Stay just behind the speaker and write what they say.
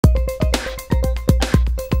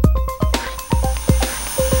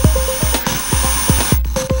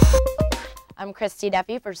I'm Christy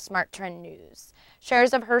Duffy for Smart Trend News.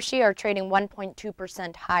 Shares of Hershey are trading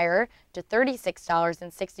 1.2% higher to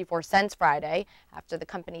 $36.64 Friday after the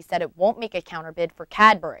company said it won't make a counterbid for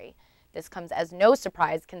Cadbury. This comes as no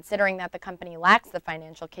surprise considering that the company lacks the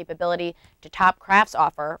financial capability to top Kraft's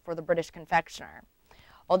offer for the British confectioner.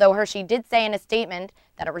 Although Hershey did say in a statement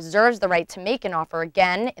that it reserves the right to make an offer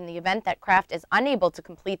again in the event that Kraft is unable to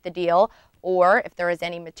complete the deal or if there is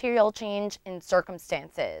any material change in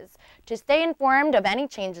circumstances. To stay informed of any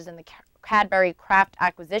changes in the Cadbury Kraft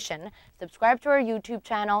acquisition, subscribe to our YouTube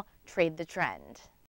channel, Trade the Trend.